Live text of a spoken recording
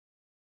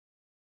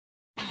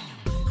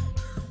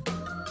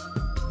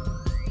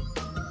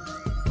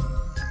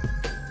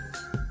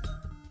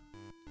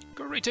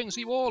Greetings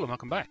you all and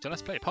welcome back to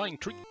Let's Play Pine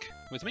Creek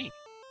with me,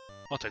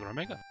 Ortega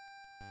Omega.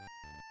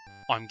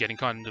 I'm getting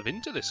kind of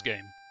into this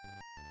game.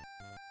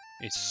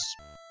 It's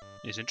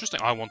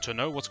interesting. I want to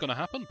know what's going to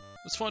happen.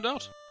 Let's find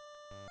out.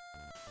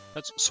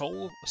 Let's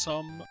solve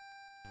some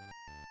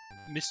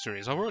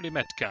mysteries. I've already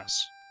met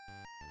Cass.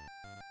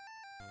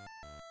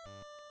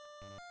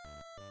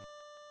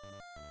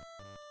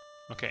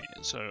 Okay,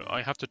 so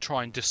I have to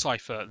try and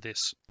decipher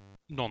this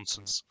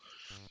nonsense.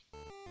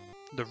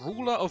 The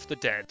ruler of the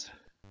dead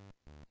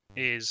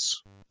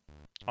is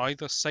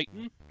either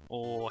Satan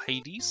or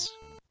Hades,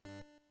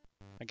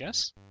 I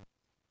guess.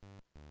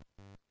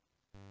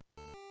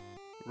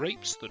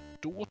 Rapes the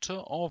daughter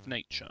of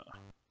nature.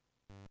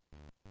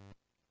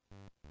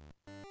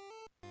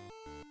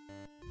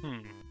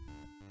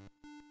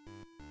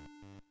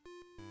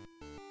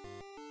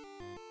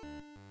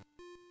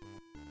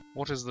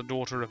 What is the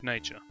daughter of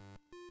nature?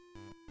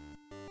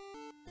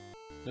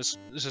 This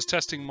is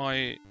testing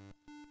my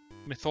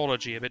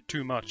mythology a bit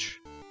too much.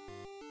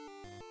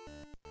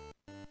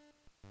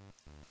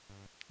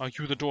 Are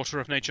you the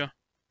daughter of nature?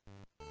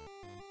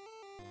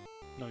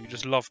 No, you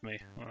just love me.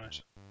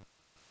 Alright.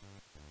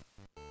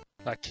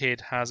 That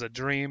kid has a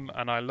dream,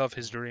 and I love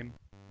his dream.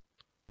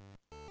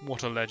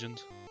 What a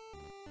legend.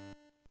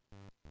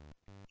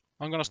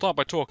 I'm gonna start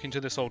by talking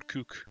to this old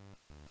kook.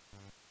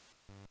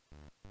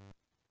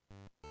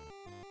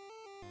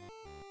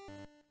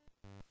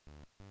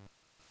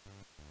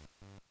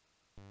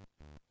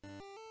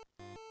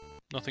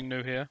 Nothing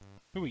new here.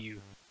 Who are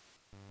you?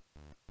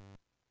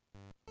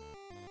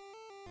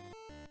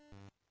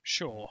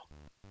 Sure.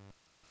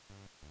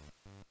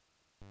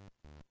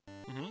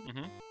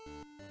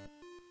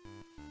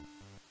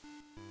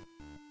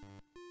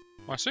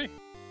 I see.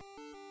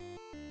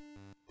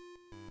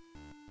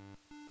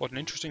 What an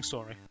interesting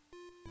story.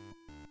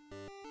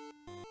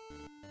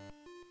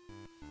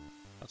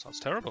 That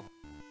sounds terrible.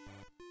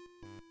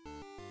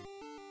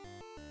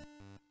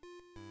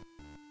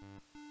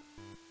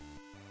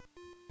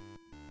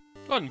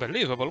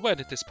 Unbelievable, where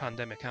did this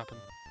pandemic happen?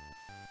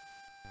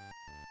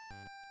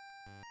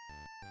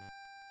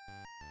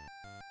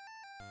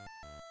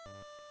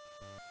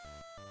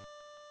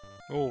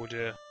 Oh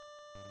dear.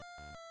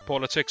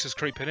 Politics is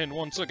creeping in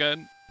once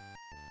again.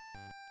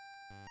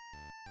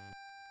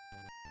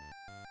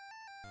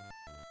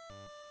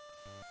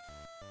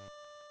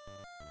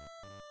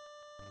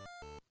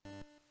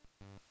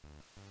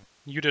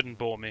 You didn't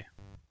bore me.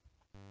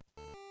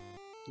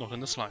 Not in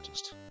the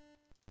slightest.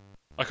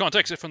 I can't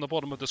exit from the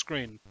bottom of the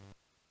screen.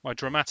 My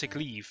dramatic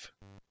leave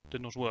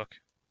did not work.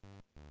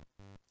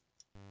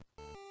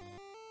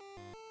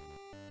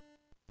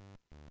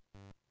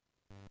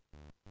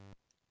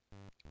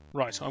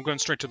 Right, I'm going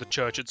straight to the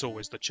church. It's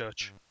always the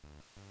church.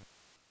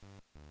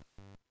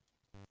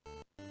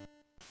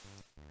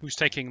 Who's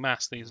taking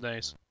mass these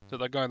days? Is it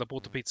that guy that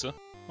bought the pizza?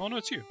 Oh no,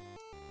 it's you.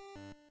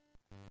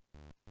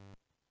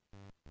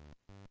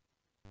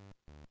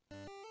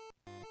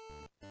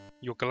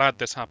 You're glad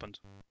this happened.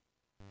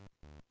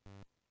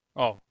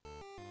 Oh.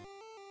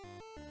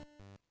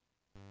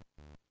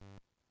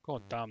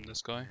 God damn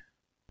this guy.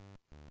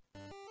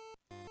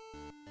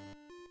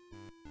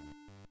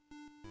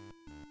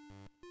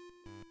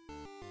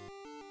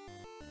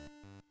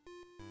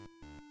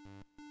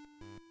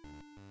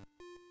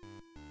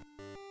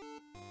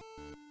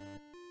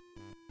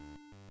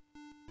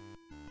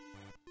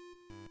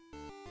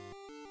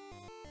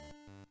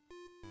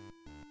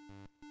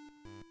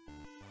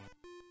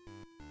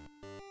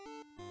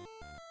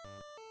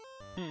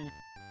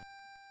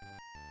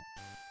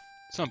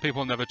 Some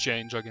people never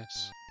change, I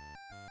guess.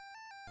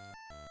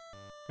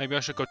 Maybe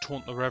I should go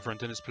taunt the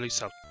Reverend in his police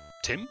cell.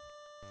 Tim?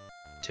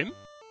 Tim?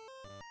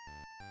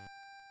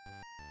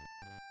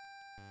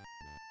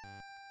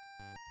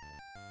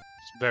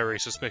 It's very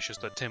suspicious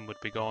that Tim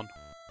would be gone.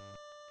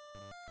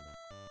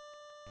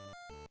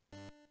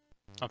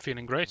 I'm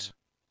feeling great.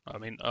 I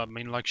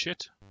mean like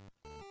shit.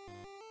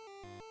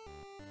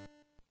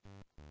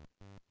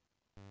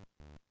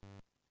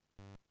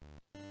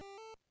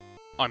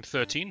 I'm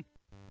 13.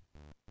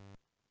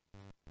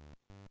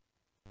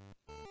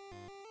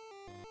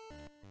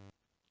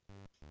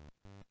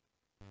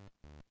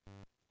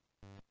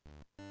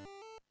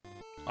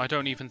 I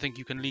don't even think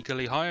you can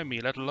legally hire me,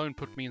 let alone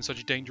put me in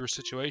such dangerous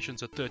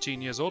situations at 13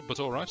 years old, but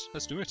alright,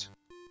 let's do it.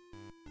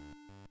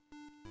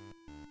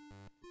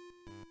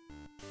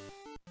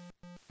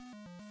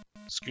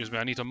 Excuse me,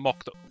 I need to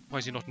mock the... Why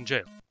is he not in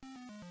jail?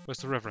 Where's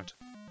the Reverend?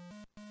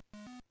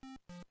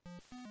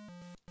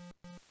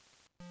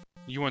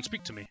 You won't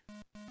speak to me.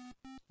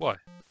 Why?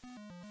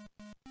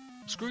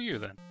 Screw you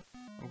then.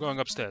 I'm going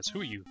upstairs.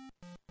 Who are you?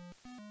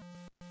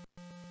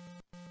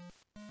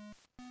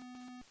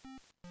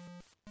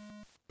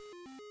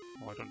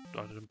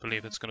 I don't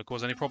believe it's going to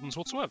cause any problems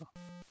whatsoever.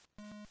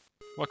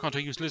 Why can't I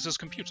use Liz's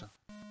computer?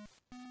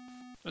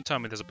 Don't tell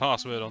me there's a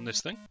password on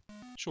this thing.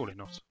 Surely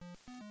not.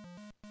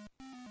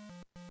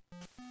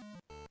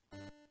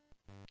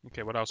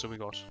 Okay, what else have we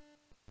got?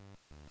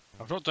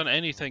 I've not done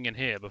anything in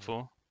here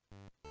before.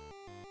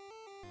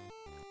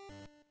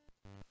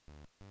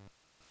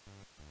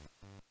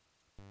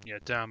 Yeah,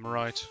 damn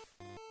right.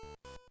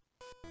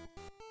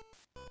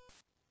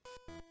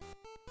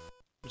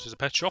 This is a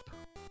pet shop.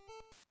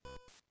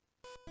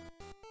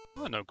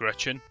 I know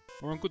Gretchen.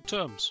 We're on good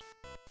terms.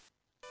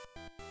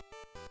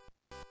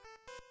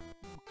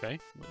 Okay,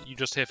 well, you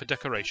just here for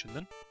decoration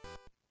then?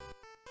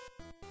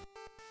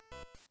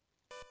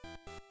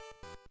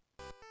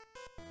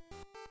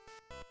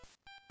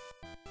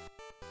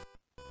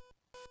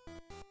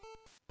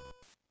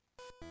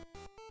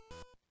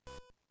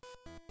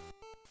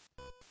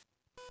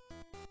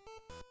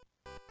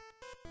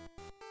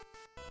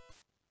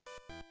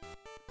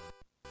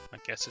 I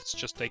guess it's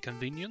just a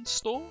convenience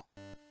store?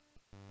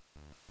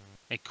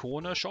 A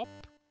corner shop?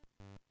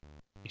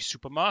 A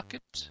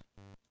supermarket?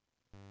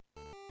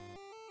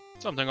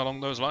 Something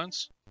along those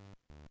lines.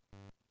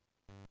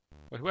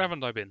 Wait, where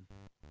haven't I been?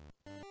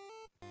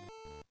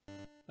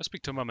 Let's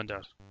speak to Mum and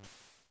Dad.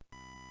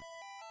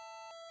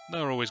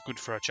 They're always good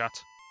for a chat.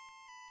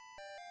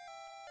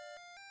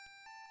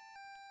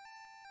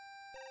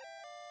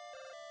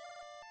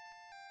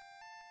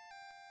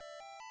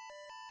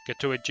 Get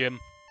to it, Jim.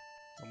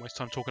 Don't waste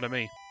time talking to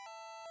me.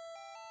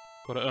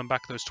 Gotta earn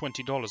back those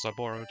 $20 I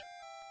borrowed.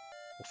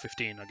 Or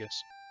 15, I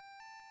guess.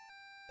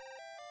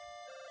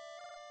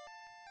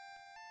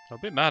 They're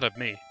a bit mad at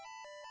me.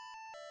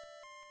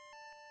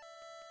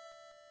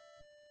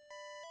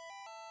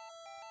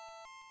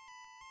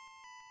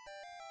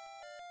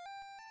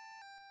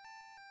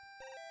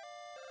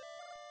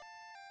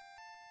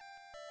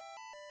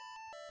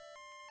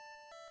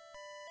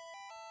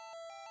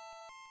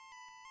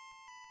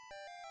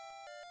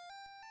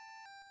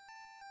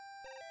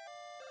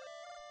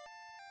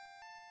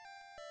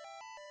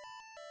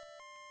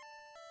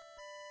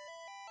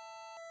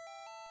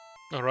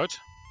 Alright.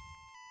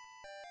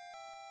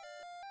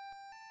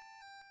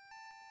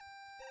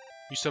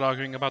 You still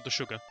arguing about the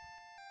sugar?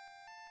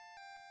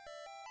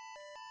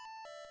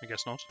 I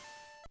guess not.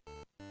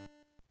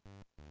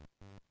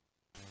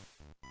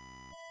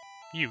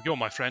 You're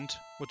my friend.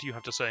 What do you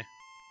have to say?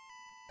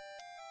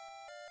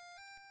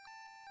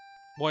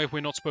 Why have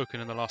we not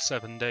spoken in the last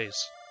 7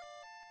 days?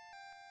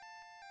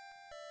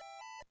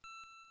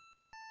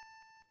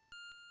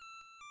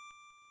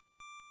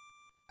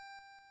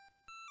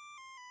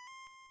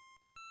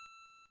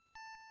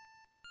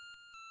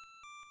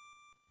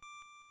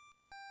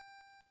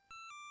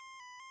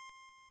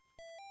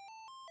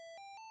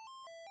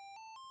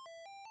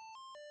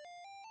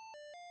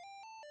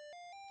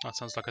 That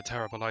sounds like a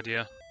terrible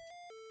idea.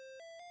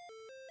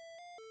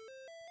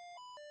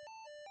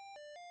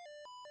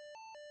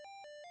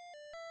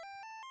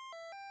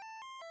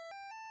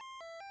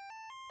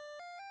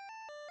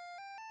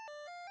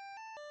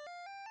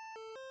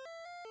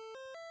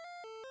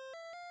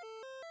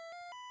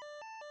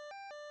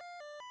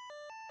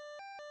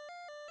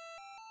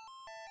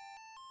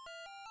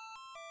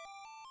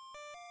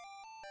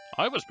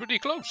 I was pretty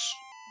close.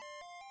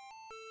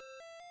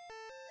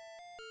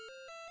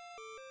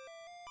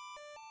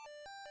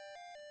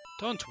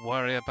 Don't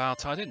worry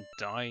about it, I didn't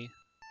die.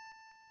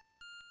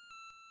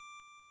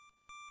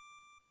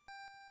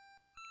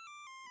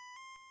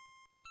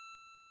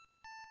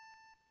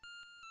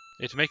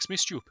 It makes me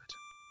stupid.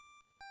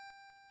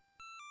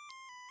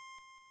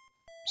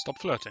 Stop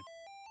flirting.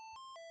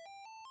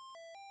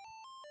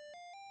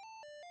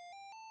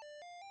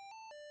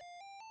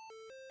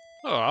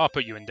 Oh, I'll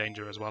put you in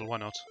danger as well, why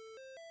not?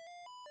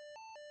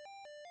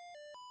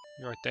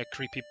 You're right there,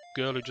 creepy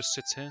girl who just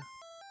sits here.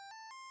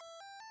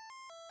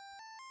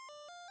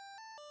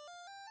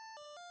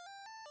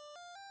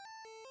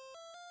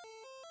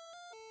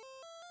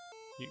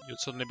 You'd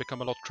suddenly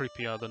become a lot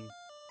creepier than...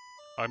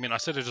 I mean, I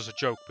said it as a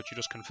joke, but you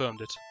just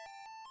confirmed it.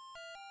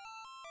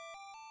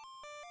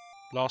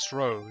 Last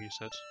row, you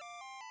said.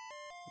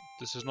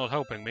 This is not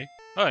helping me.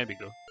 Oh, here we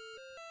go.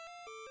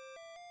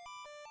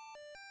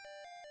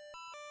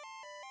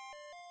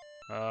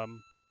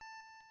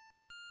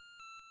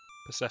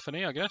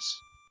 Persephone, I guess?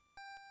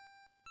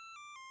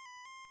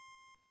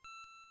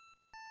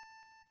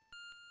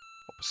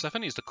 Oh,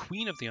 Persephone is the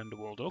queen of the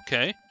underworld,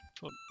 okay.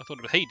 I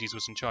thought Hades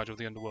was in charge of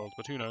the underworld,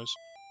 but who knows.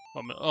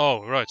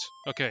 Oh, right,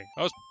 okay.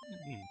 I was...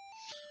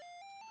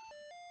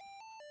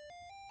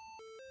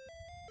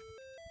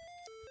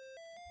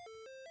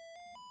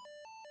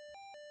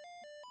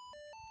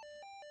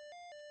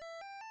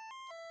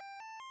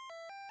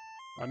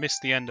 I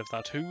missed the end of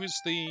that. Who is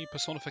the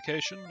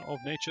personification of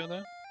nature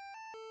there?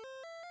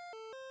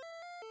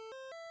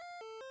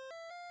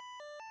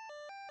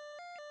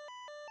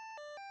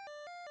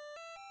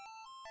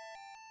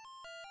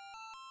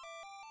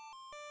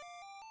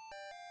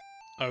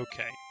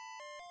 Okay.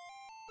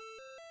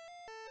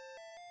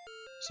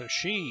 So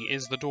she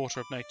is the daughter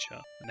of nature,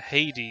 and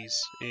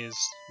Hades is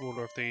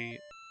ruler of the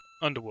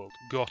underworld.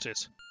 Got it.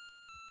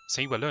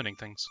 See, we're learning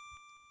things.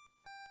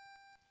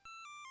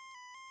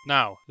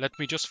 Now, let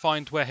me just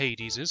find where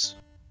Hades is.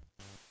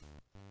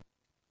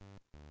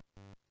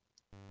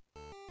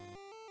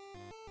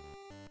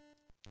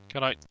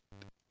 Can I...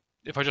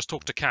 If I just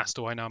talk to Cass,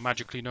 do I now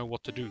magically know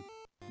what to do?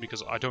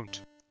 Because I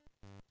don't.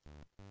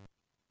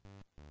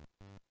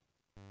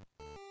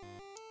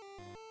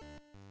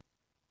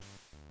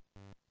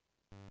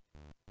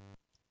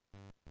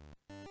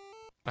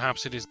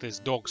 Perhaps it is this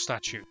dog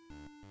statue.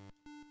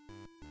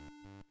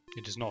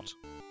 It is not.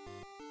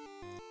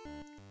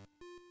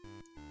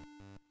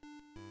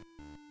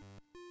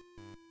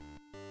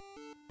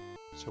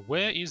 So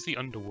where is the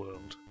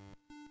underworld?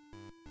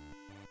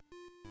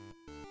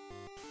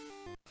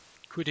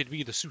 Could it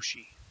be the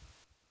sushi?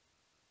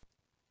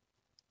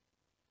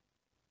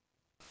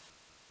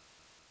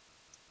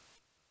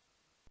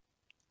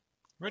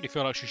 Really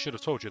feel like she should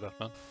have told you that,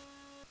 man.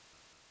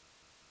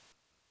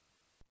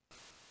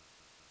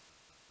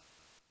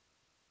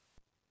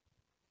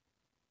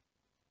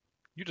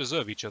 You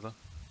deserve each other.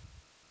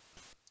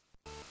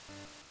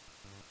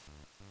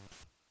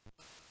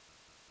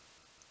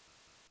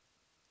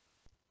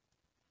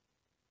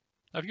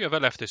 Have you ever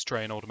left this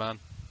train, old man?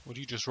 Or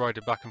do you just ride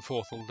it back and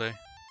forth all day?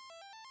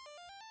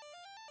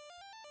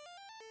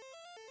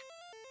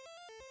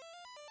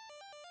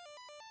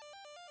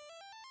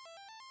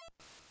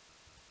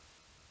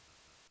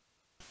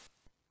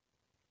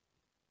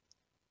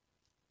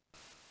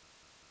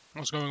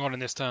 What's going on in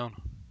this town?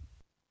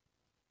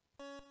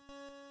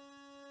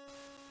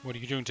 What are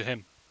you doing to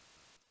him?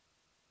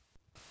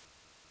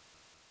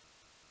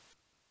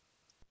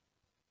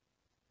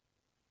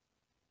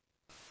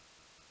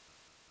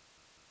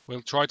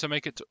 We'll try to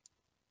make it to...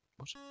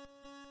 What?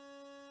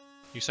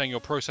 You're saying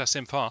you'll process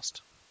him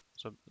fast?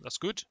 So that's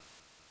good.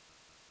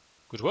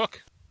 Good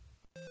work.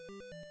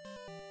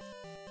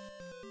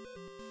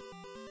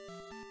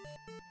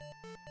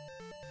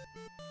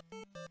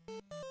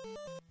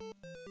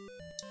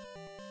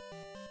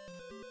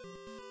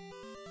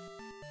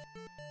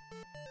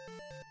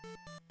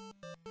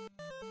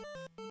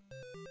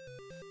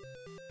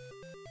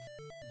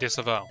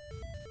 Disavow.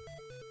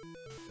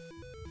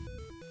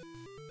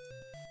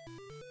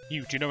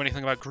 You, do you know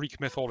anything about Greek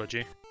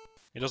mythology?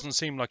 It doesn't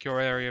seem like your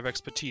area of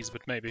expertise,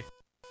 but maybe.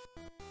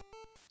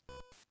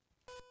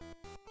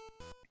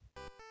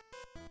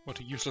 What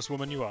a useless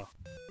woman you are.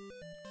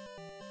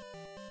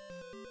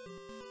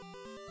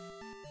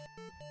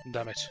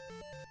 Damn it.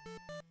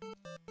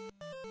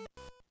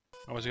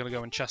 I was gonna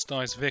go and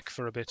chastise Vic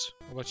for a bit.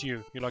 What about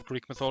you? You like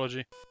Greek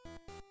mythology?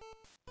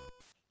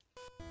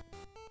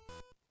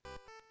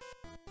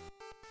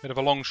 Bit of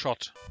a long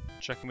shot,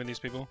 checking with these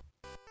people.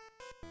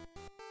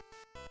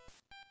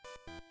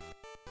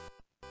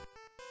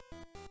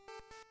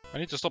 I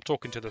need to stop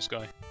talking to this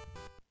guy.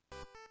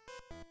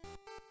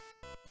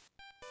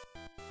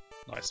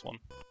 Nice one.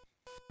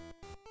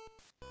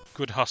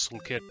 Good hustle,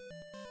 kid.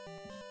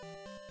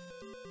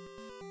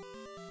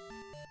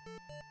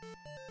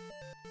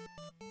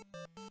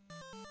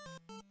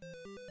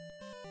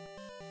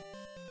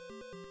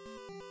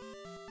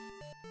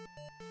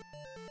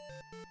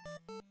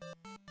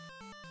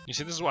 You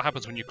see, this is what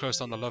happens when you close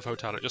down the Love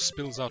Hotel. It just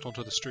spills out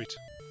onto the street.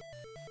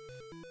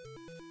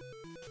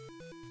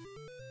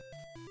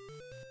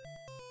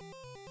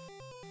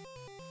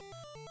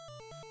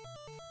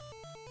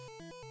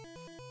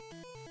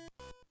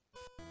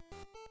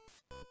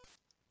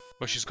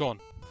 Well, she's gone.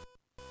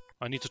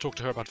 I need to talk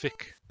to her about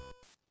Vic.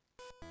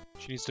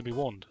 She needs to be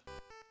warned.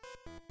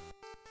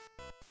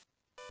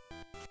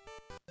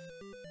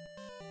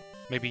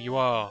 Maybe you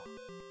are...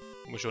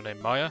 What was your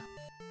name, Maya?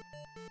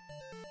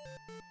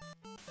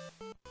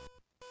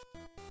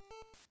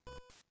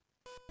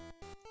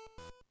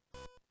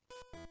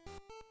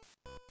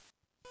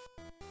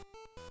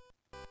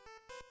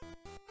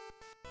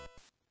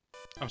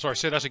 I'm sorry,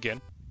 say that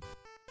again.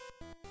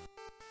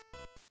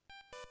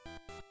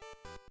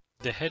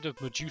 The head of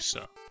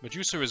Medusa.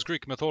 Medusa is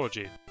Greek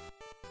mythology.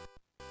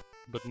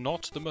 But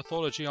not the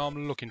mythology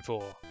I'm looking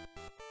for.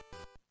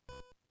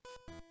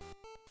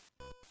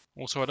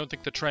 Also, I don't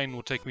think the train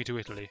will take me to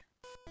Italy.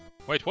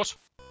 Wait, what?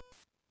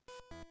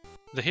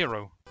 The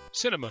hero.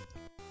 Cinnamon.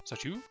 Is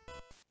that you?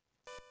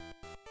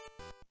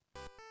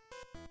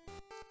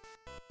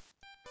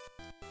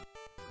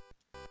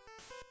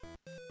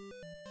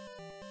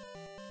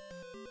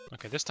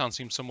 Okay, this town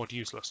seems somewhat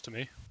useless to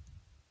me.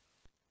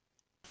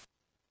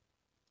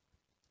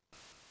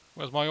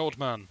 Where's my old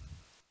man?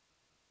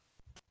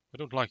 I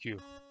don't like you.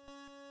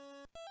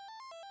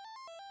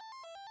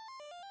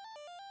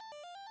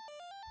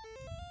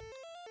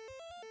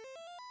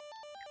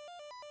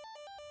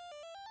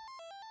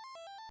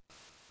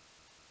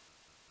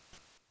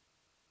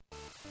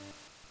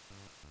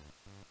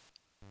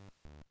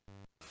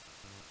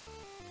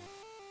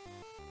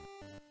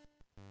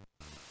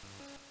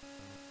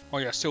 Oh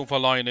yeah, silver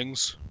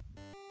linings.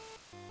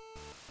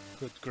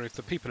 Good grief,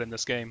 the people in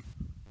this game.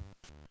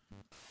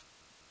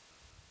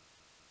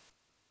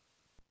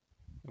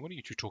 What are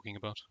you two talking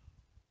about?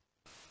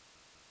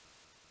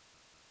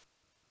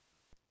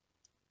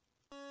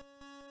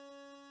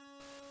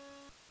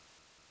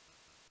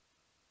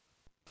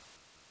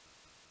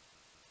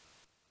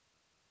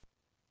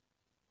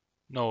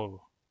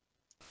 No.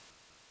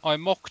 I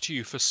mocked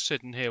you for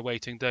sitting here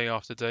waiting day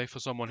after day for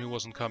someone who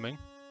wasn't coming.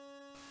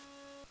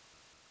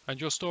 And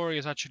your story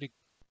is actually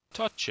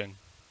touching.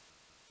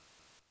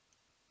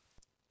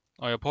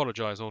 I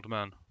apologize, old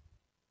man.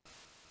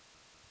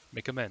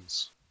 Make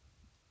amends.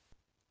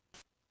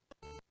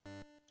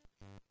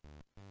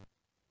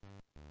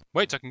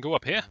 Wait, I can go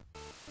up here?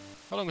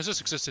 How long has this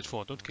existed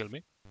for? Don't kill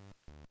me.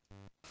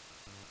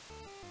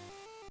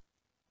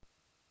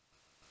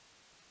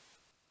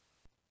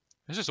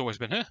 Has this always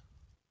been here?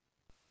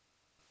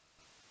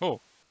 Oh.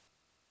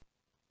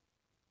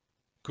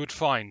 Good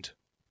find.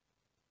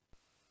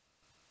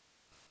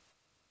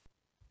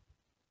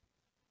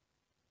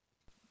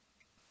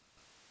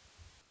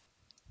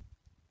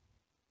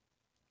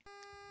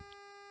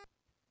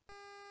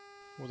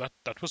 Well,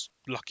 that was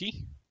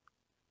lucky.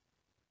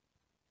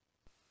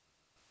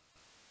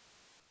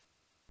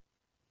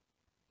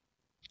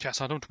 Guess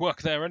I don't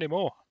work there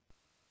anymore.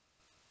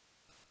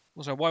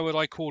 Also, why would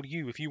I call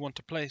you if you want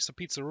to place a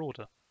pizza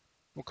order?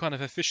 What kind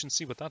of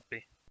efficiency would that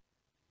be?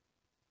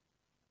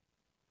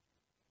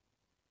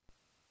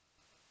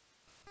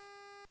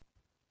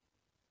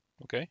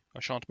 Okay, I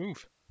shan't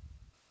move.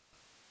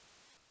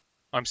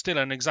 I'm still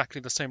in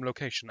exactly the same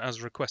location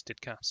as requested,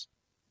 Cass.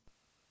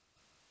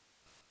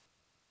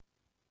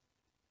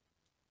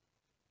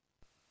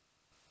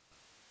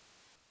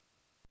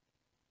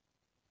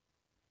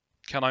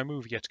 Can I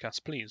move yet, Cass,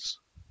 please?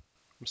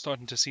 I'm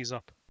starting to seize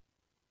up.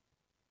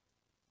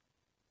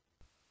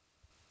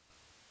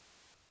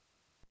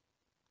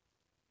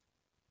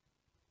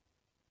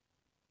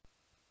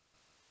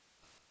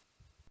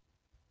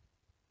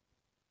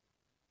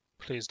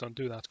 Please don't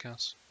do that,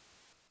 Cass.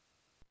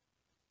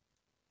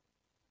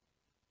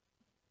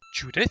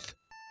 Judith?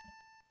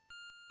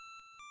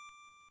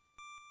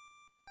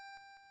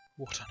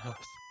 What on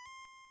earth?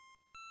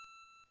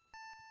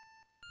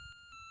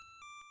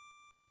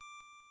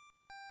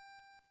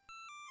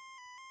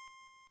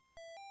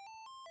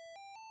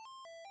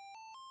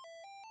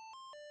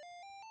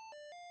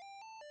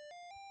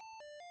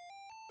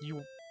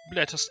 You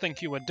let us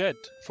think you were dead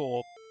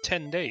for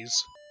 10 days.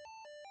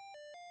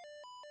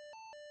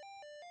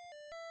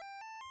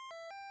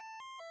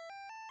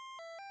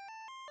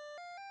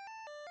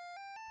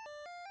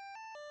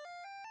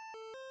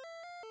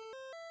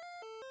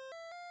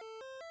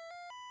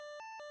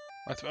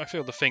 I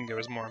feel the finger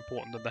is more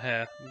important than the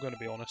hair, I'm going to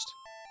be honest.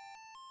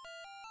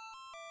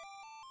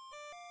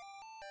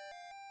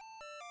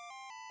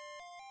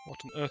 What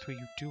on earth were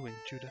you doing,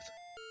 Judith?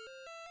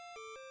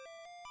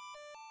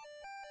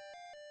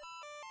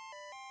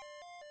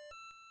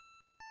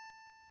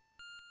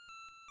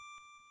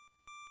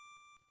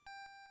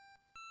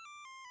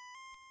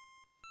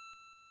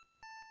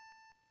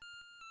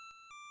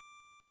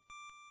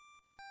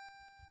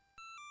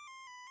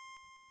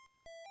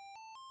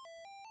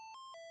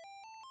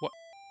 What?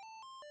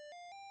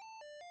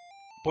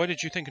 Why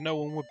did you think no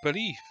one would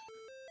believe?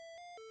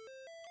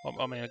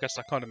 I mean, I guess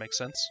that kind of makes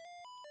sense.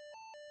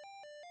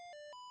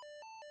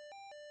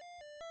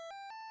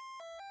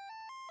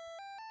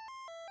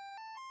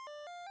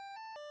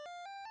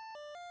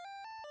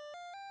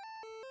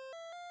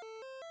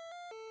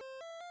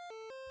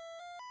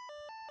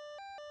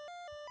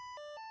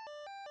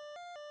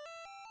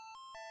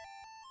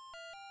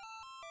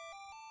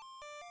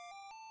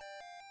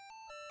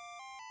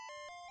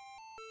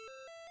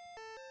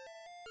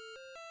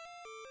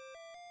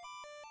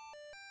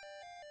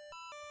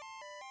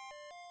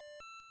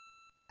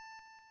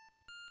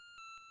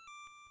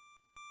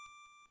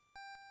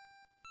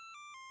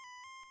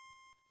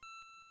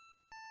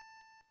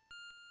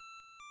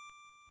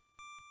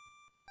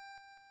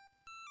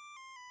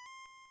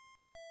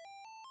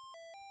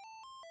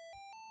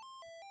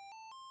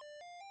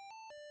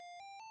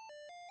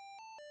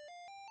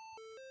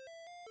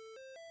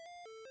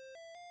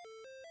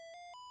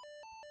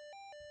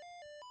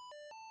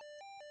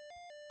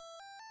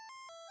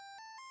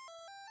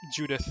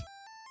 Judith,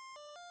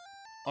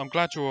 I'm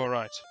glad you're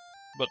alright,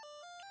 but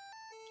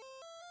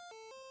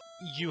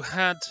you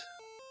had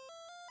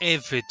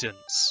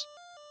evidence.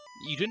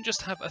 You didn't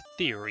just have a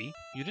theory,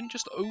 you didn't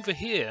just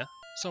overhear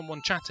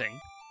someone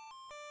chatting,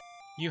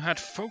 you had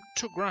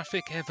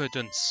photographic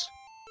evidence.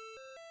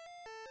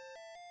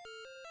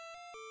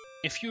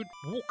 If you'd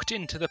walked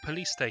into the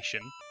police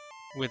station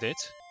with it,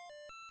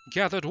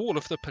 gathered all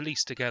of the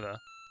police together,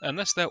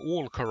 unless they're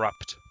all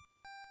corrupt,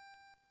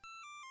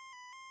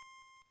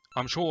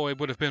 I'm sure it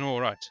would have been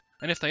alright.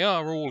 And if they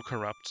are all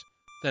corrupt,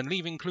 then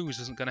leaving clues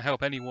isn't going to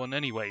help anyone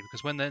anyway,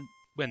 because when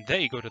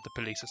they go to the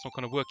police, it's not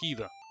going to work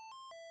either.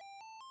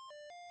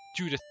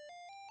 Judith,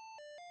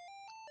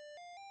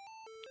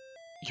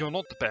 you're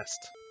not the best,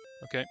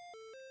 okay?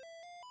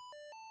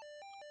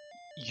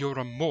 You're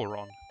a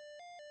moron.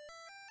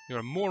 You're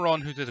a moron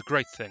who did a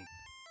great thing.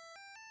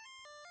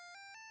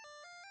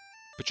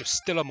 But you're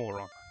still a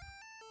moron.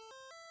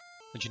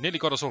 And you nearly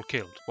got us all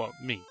killed. Well,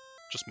 me.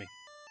 Just me.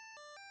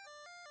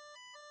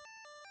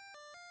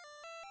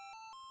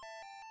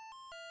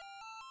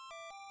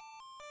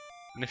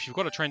 And if you've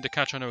got a train to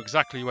catch, I know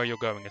exactly where you're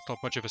going. It's not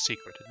much of a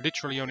secret. It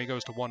literally only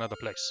goes to one other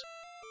place.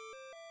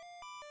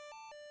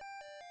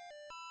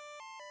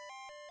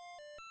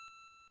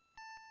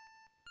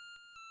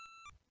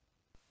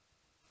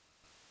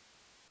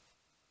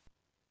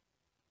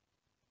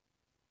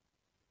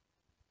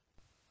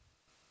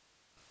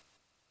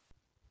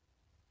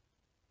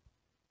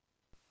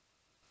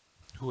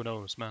 Who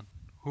knows, man?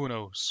 Who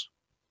knows?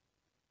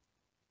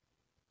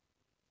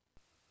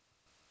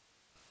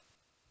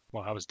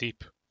 Well, that was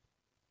deep.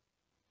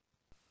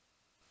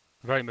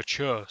 Very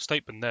mature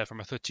statement there from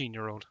a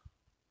 13-year-old.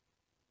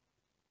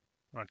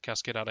 Right,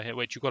 Cass, get out of here.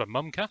 Wait, you got a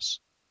mum, Cass?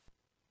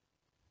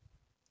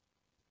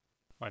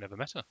 I never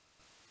met her.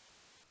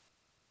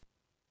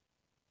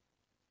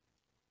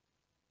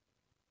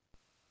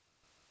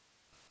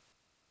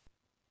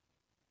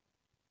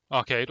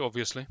 Arcade,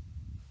 obviously.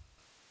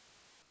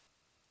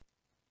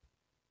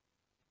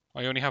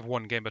 I only have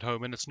one game at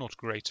home and it's not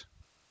great.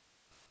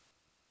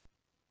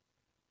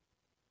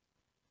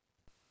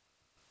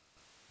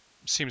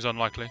 Seems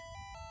unlikely.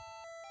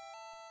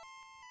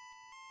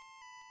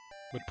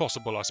 But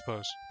possible, I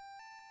suppose.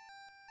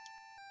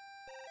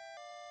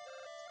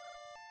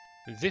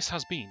 This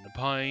has been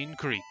Pine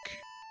Creek.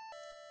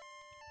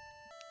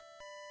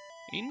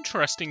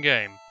 Interesting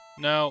game.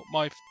 Now,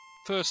 my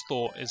first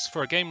thought is,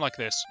 for a game like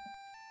this,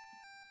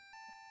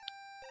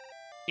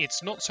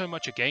 it's not so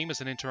much a game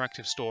as an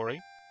interactive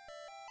story.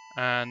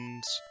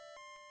 And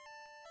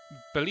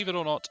believe it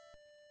or not,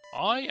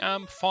 I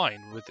am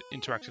fine with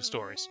interactive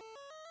stories.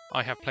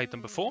 I have played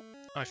them before.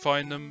 I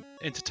find them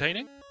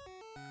entertaining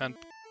and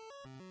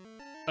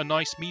a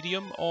nice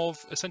medium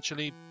of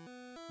essentially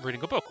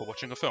reading a book or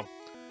watching a film.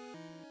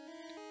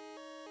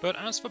 But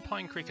as for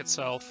Pine Creek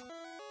itself,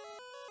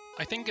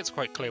 I think it's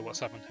quite clear what's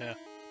happened here.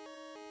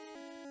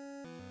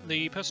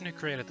 The person who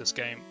created this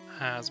game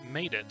has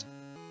made it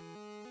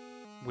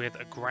with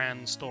a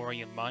grand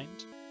story in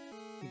mind,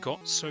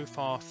 got so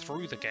far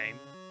through the game,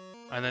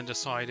 and then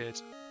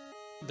decided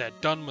they're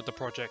done with the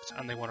project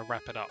and they want to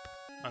wrap it up,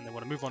 and they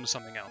want to move on to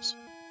something else.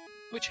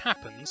 Which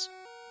happens,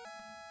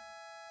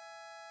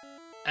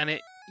 and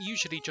it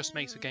usually just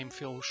makes a game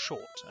feel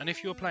short. And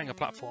if you were playing a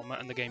platformer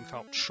and the game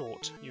felt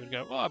short, you would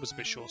go, well, I was a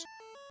bit short.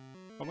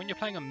 But when you're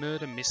playing a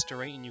murder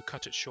mystery and you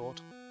cut it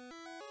short,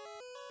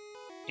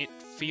 it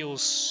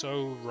feels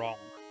so wrong,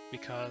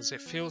 because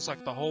it feels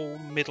like the whole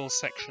middle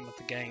section of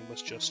the game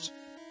was just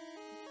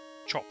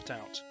chopped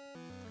out.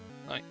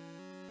 Like,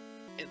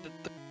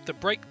 the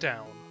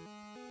breakdown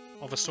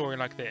of a story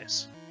like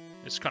this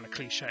is kind of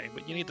cliche,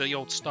 but you need the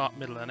old start,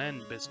 middle and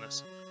end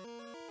business.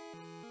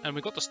 And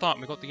we got the start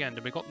and we got the end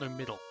and we got no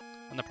middle.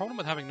 And the problem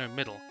with having no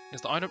middle is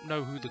that I don't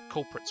know who the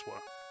culprits were.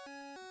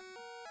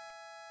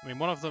 I mean,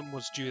 one of them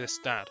was Judith's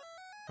dad,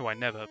 who I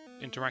never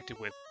interacted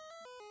with.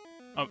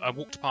 I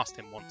walked past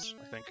him once,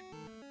 I think.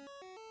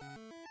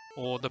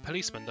 Or the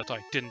policeman that I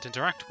didn't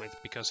interact with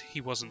because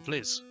he wasn't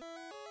Liz.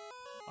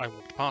 I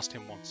walked past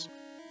him once.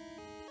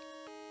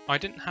 I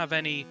didn't have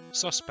any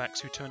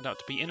suspects who turned out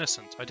to be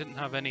innocent. I didn't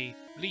have any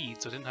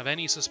leads. I didn't have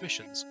any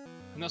suspicions.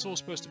 And that's all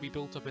supposed to be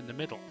built up in the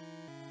middle.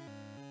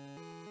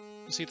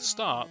 You see, the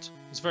start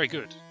is very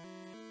good.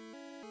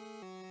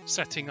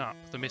 Setting up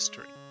the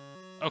mystery.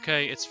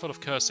 Okay, it's full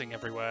of cursing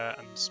everywhere,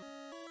 and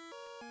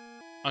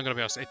I'm gonna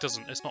be honest,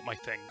 it's not my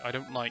thing. I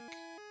don't like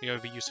the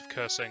overuse of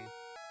cursing.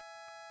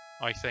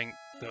 I think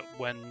that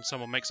when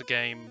someone makes a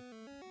game,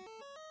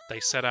 they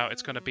set out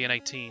it's gonna be an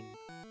 18.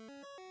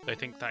 They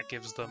think that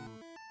gives them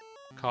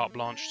carte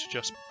blanche to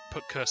just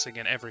put cursing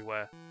in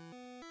everywhere,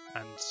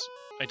 and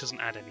it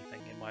doesn't add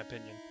anything, in my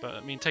opinion. But,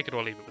 I mean, take it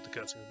or leave it with the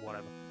cursing,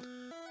 whatever.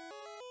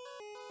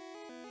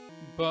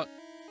 But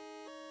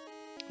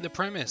the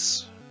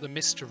premise, the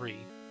mystery,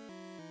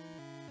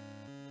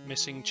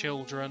 missing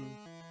children,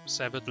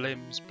 severed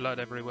limbs, blood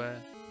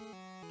everywhere,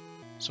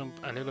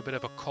 a little bit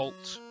of a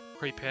cult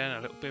creep in,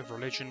 a little bit of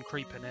religion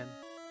creeping in.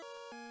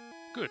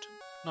 Good,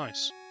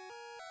 nice.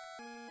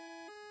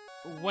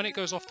 When it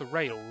goes off the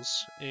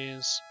rails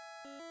is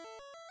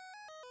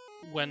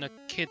when a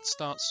kid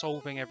starts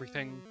solving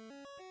everything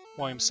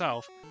by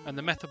himself, and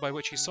the method by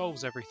which he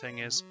solves everything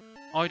is,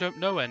 I don't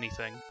know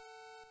anything,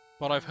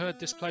 but I've heard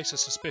this place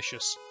is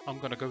suspicious, I'm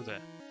gonna go there.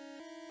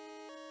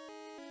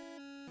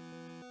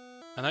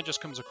 And that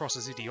just comes across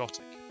as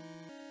idiotic.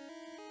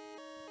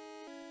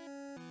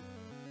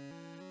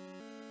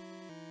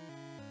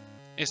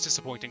 It's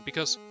disappointing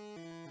because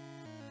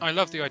I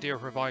love the idea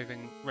of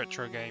reviving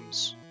retro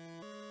games.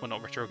 Well,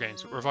 not retro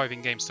games, but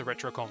reviving games to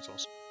retro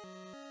consoles.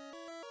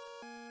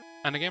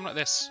 And a game like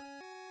this,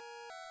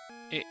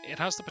 it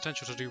has the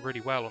potential to do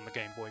really well on the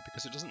Game Boy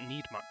because it doesn't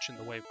need much in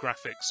the way of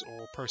graphics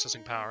or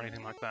processing power or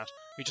anything like that.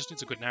 It just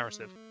needs a good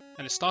narrative.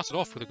 And it started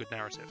off with a good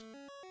narrative.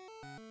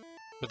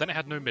 But then it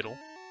had no middle.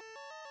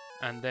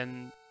 And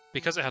then,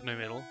 because it had no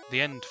middle,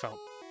 the end felt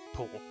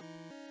poor.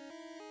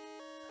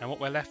 And what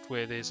we're left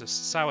with is a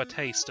sour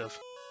taste of,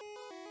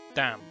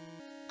 damn,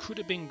 could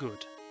have been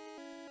good.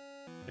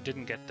 It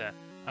didn't get there.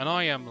 And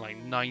I am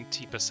like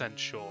 90%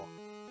 sure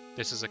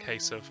this is a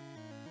case of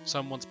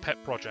someone's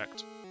pet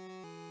project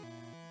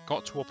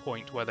got to a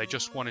point where they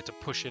just wanted to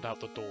push it out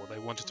the door. They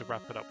wanted to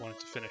wrap it up, wanted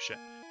to finish it.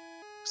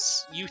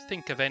 You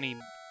think of any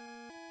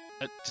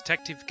a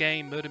detective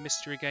game, murder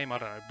mystery game, I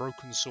don't know,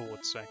 Broken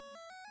Sword, say.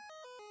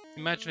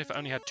 Imagine if it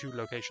only had 2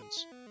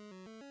 locations.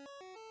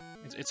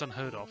 It's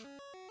unheard of.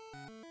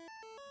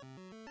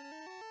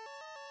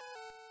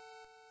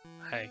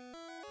 Hey,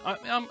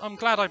 I'm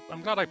glad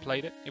I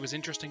played it. It was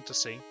interesting to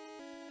see.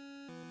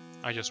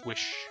 I just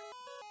wish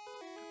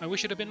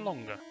it had been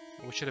longer.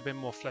 I wish it had been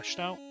more fleshed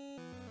out.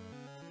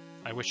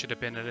 I wish it had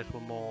been a little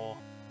more...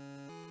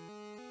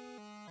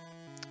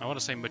 I want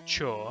to say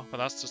mature, but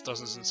that just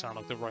doesn't sound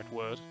like the right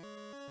word.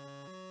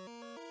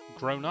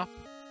 Grown up?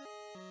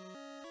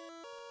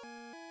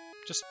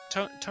 Just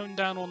tone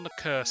down on the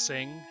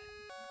cursing.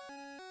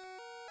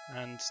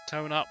 And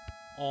tone up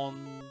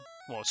on...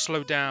 well,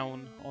 slow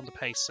down on the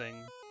pacing.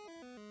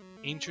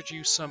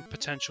 Introduce some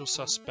potential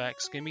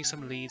suspects. Give me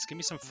some leads. Give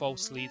me some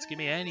false leads. Give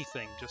me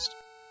anything. Just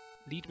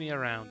lead me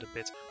around a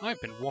bit. I've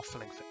been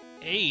waffling for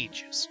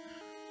ages.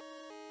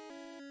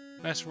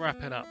 Let's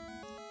wrap it up.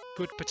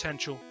 Good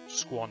potential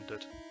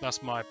squandered.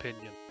 That's my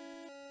opinion.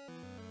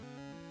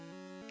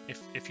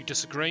 If you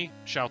disagree,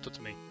 shout at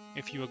me.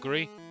 If you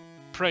agree,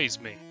 praise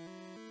me.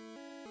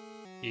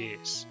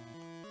 Yes.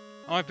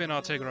 I've been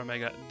Artegra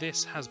Omega.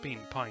 This has been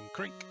Pine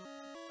Creek.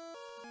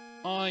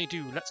 I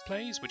do Let's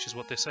Plays, which is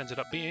what this ended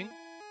up being.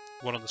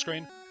 One on the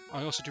screen.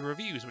 I also do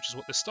reviews, which is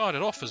what this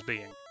started off as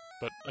being.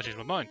 But I changed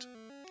my mind.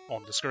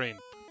 On the screen.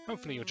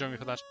 Hopefully you'll join me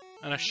for that,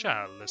 and I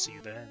shall see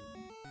you then.